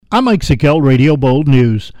I'm Mike Sickell, Radio Bold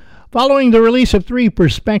News. Following the release of 3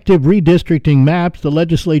 prospective redistricting maps, the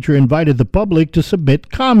legislature invited the public to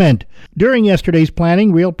submit comment. During yesterday's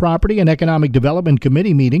Planning, Real Property, and Economic Development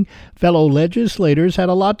Committee meeting, fellow legislators had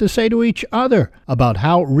a lot to say to each other about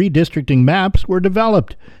how redistricting maps were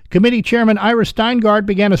developed. Committee Chairman Ira Steingart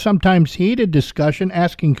began a sometimes heated discussion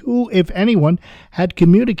asking who, if anyone, had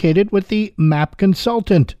communicated with the map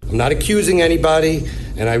consultant. I'm not accusing anybody,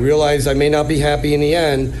 and I realize I may not be happy in the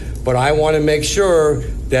end, but I want to make sure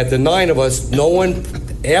that the 9 of us, no one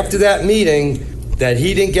after that meeting, that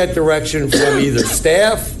he didn't get direction from either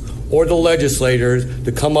staff or the legislators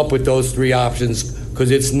to come up with those 3 options,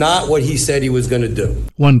 because it's not what he said he was going to do.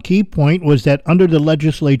 One key point was that under the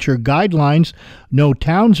legislature guidelines, no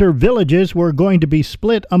towns or villages were going to be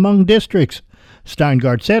split among districts.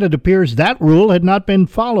 Steingart said it appears that rule had not been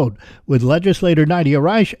followed, with legislator Nadia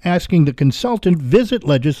Reich asking the consultant visit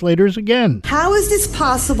legislators again. How is this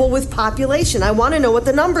possible with population? I want to know what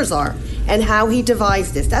the numbers are and how he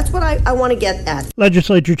devised this. That's what I want to get at.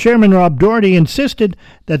 Legislature Chairman Rob Doherty insisted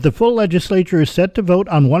that the full legislature is set to vote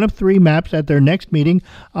on one of 3 maps at their next meeting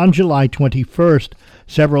on July 21st.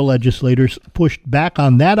 Several legislators pushed back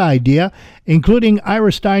on that idea, including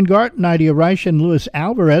Ira Steingart, Nadia Reich, and Luis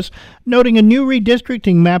Alvarez, noting a new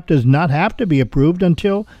redistricting map does not have to be approved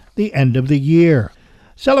until the end of the year.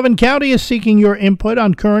 Sullivan County is seeking your input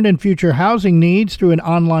on current and future housing needs through an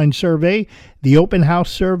online survey. The Open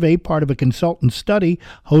House Survey, part of a consultant study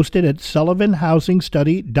hosted at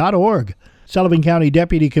sullivanhousingstudy.org. Sullivan County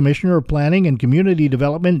Deputy Commissioner of Planning and Community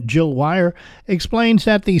Development Jill Wire explains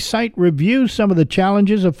that the site reviews some of the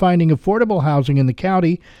challenges of finding affordable housing in the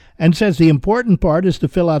county and says the important part is to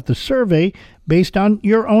fill out the survey based on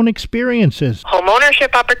your own experiences. Home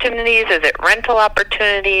ownership opportunities, is it rental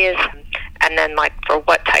opportunities? And then for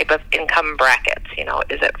what type of income brackets?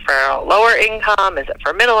 Is it for lower income? Is it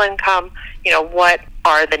for middle income? What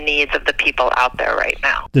are the needs of the people out there right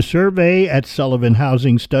now? The survey at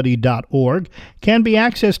sullivanhousingstudy.org can be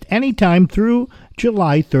accessed anytime through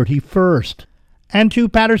July 31st. And 2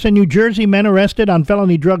 Paterson, New Jersey men arrested on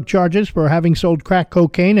felony drug charges for having sold crack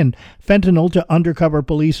cocaine and fentanyl to undercover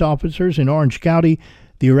police officers in Orange County.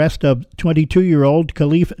 The arrest of 22-year-old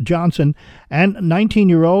Khalif Johnson and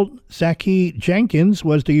 19-year-old Saki Jenkins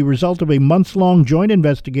was the result of a months-long joint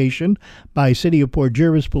investigation by City of Port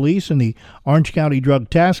Jervis Police and the Orange County Drug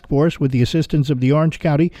Task Force with the assistance of the Orange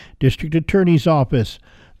County District Attorney's Office.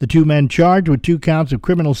 The 2 men charged with 2 counts of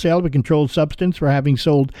criminal sale of a controlled substance for having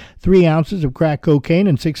sold 3 ounces of crack cocaine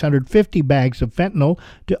and 650 bags of fentanyl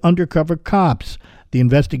to undercover cops. The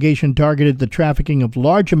investigation targeted the trafficking of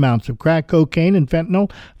large amounts of crack cocaine and fentanyl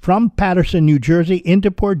from Paterson, New Jersey into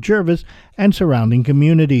Port Jervis and surrounding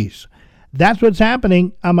communities. That's what's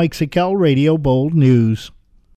happening. I'm Mike Sickell, Radio Bold News.